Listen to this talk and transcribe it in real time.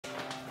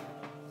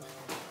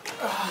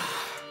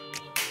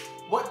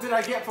What did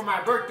I get for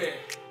my birthday?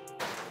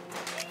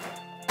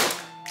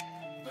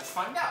 Let's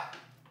find out.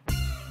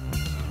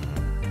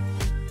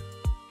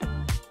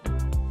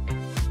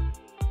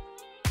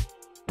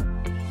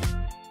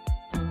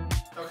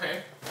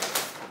 Okay.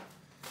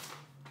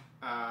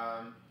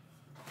 I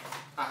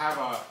have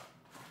a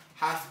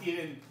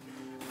half-eaten.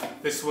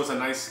 This was a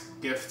nice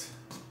gift.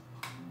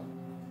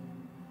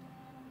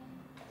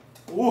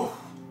 Ooh,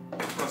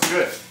 that's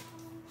good.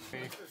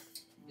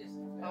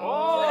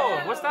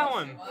 Oh, what's that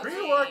one?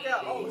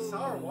 Pre-workout. Oh,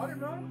 sour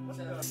watermelon? What's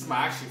that? This is my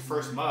actually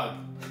first mug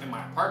in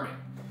my apartment.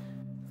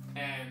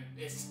 And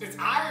it's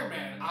Iron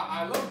Man.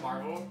 I love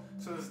Marvel,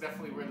 so this is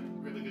definitely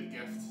really good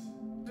gift.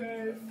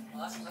 Dave.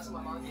 That's what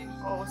my mom gave me.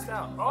 Oh, what's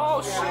that?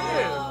 Oh, shit!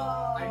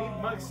 I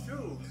need mugs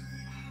too.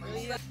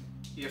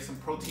 You have some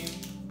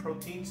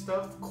protein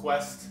stuff.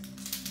 Quest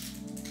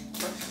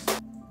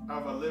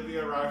of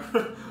Olivia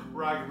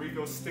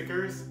Rodrigo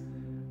stickers.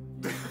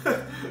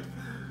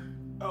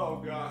 Oh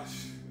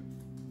gosh.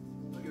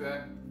 Look at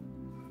that.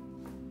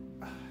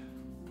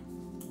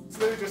 It's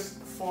literally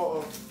just full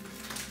of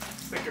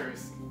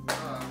stickers. I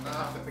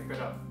have to pick that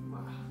up.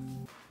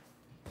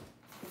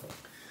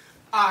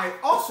 I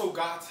also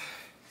got,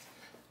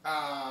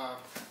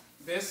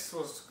 this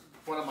was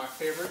one of my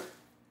favorite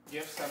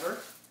gifts ever.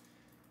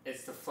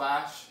 It's the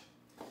Flash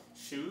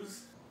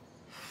shoes.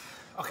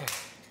 Okay,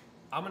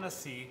 I'm gonna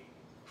see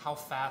how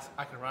fast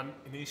I can run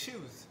in these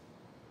shoes.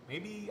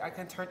 Maybe I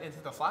can turn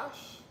into the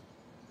Flash?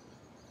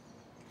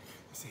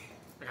 Let's see,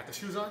 I got the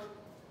shoes on.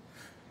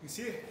 You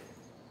see it?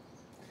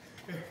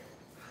 Here.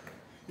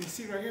 You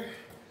see it right here?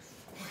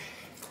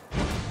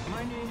 Okay.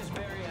 My name is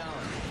Barry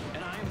Allen,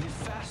 and I am the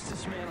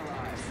fastest man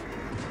alive.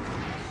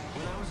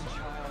 When I was a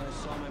child, I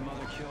saw my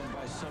mother killed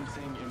by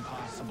something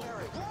impossible.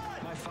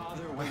 My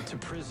father went to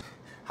prison.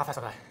 How fast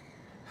am I?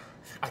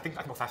 I think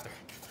I can go faster.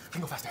 I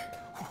can go faster.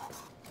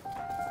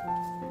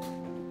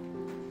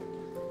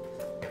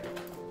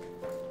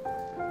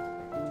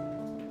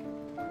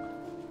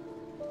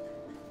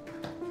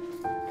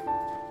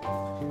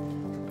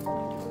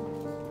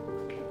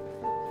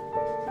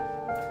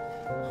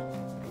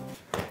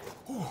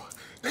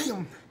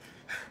 Damn!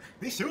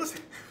 These shoes,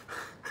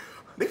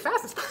 they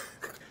fast as fuck.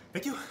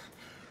 Thank you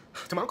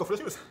to my uncle for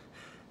the shoes.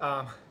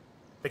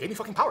 They gave me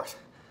fucking powers.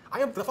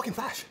 I am the fucking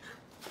Flash.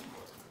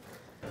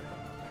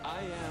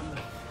 I am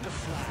the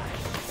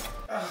Flash.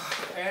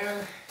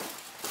 And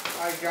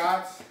I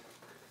got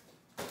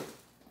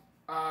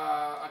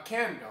a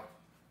candle,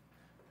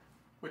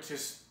 which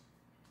is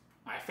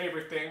my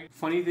favorite thing.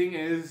 Funny thing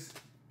is,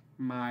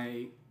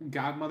 my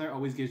godmother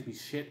always gives me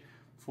shit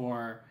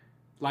for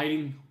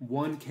lighting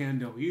one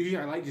candle. Usually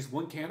I light just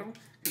one candle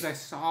because I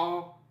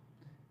saw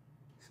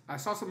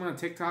something on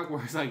TikTok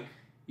where it's like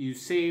you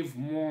save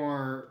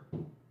more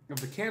of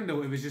the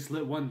candle if it's just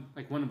lit one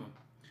of them.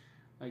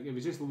 Like if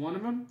it's just one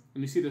of them,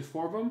 and you see there's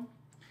 4 of them.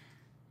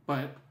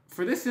 But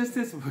for this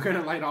instance, we're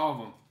gonna light all of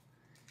them.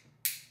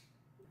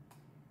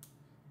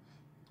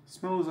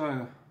 Smells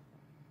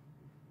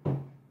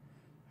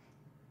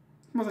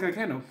like a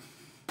candle.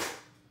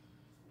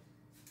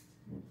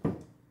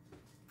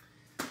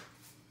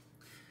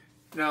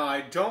 Now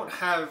I don't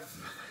have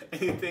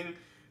anything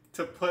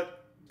to put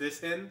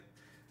this in.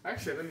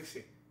 Actually, let me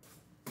see.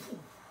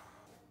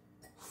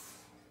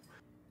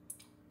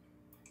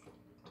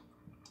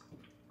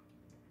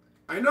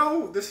 I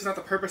know this is not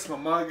the purpose of a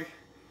mug,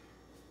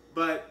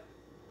 but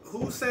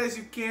who says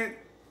you can't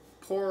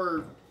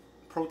pour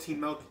protein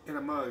milk in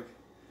a mug?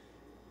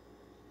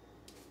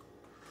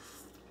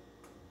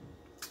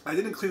 I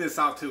didn't clean this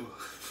out too.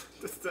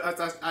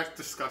 That's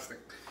disgusting.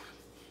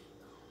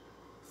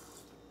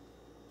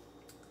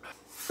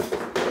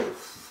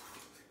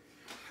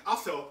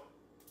 Also,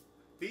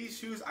 these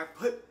shoes I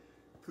put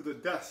through the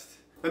dust.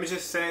 Let me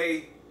just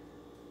say,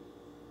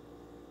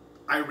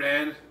 I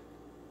ran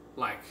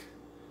like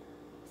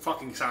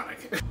fucking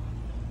Sonic.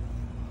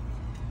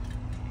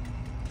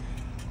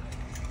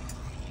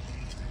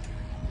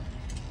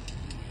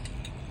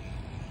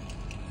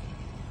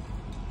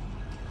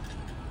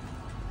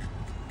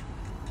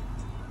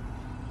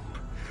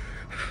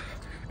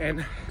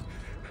 And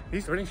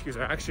these running shoes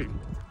are actually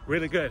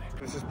really good.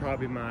 This is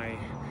probably my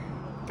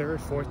 3rd,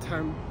 4th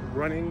time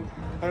running.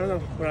 I don't know,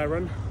 when I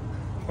run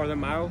for the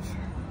miles,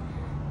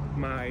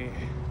 my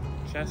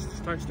chest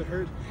starts to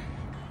hurt.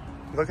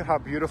 Look at how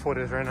beautiful it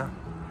is right now.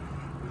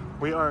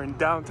 We are in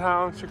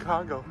downtown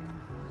Chicago.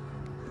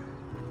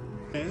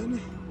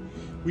 And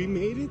we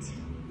made it.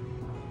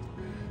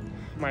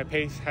 My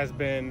pace has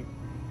been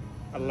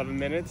 11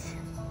 minutes.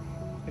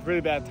 It's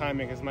really bad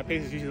timing because my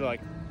pace is usually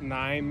like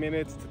 9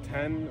 minutes to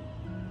 10,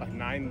 like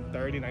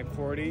 9:30,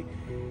 9:40.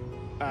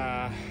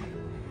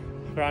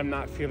 But I'm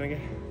not feeling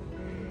it.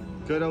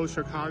 Good old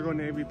Chicago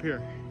Navy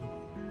Pier.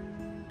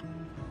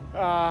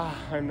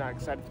 I'm not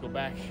excited to go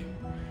back.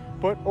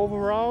 But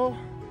overall,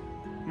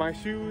 my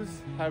shoes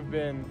have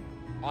been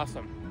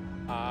awesome.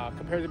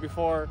 Compared to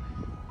before,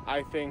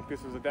 I think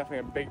this was definitely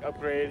a big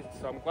upgrade.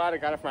 So I'm glad I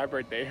got it for my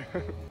birthday.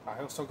 I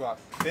also got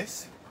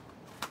this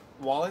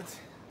wallet.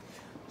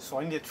 So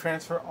I need to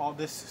transfer all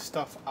this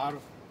stuff out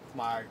of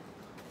my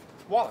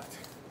wallet.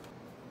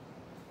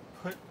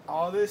 Put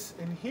all this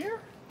in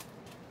here.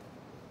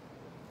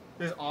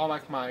 This is all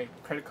like my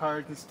credit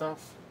cards and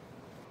stuff.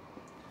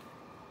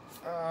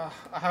 I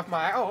have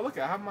my, oh look,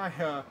 I have my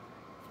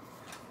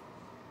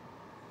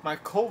my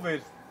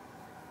COVID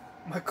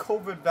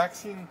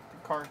vaccine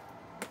card.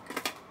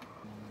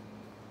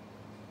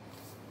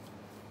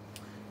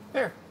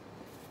 There.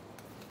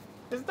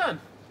 It's done.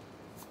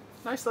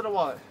 Nice little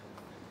wallet.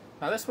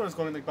 Now this one is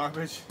going in the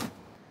garbage.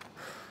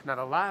 Now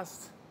the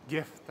last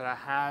gift that I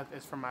have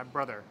is from my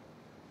brother.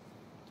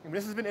 And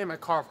this has been in my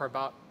car for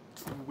about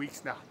 2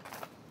 weeks now.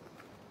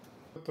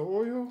 Put the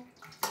oil.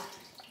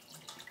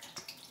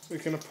 We're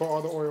gonna pour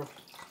all the oil.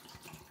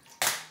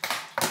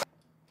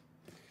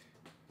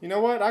 You know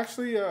what?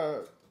 Actually,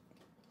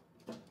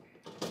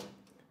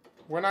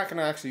 we're not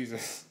gonna actually use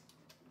this.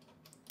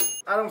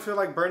 I don't feel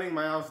like burning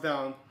my house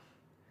down.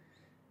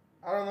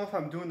 I don't know if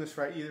I'm doing this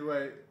right either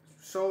way.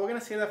 So we're gonna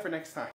save that for next time.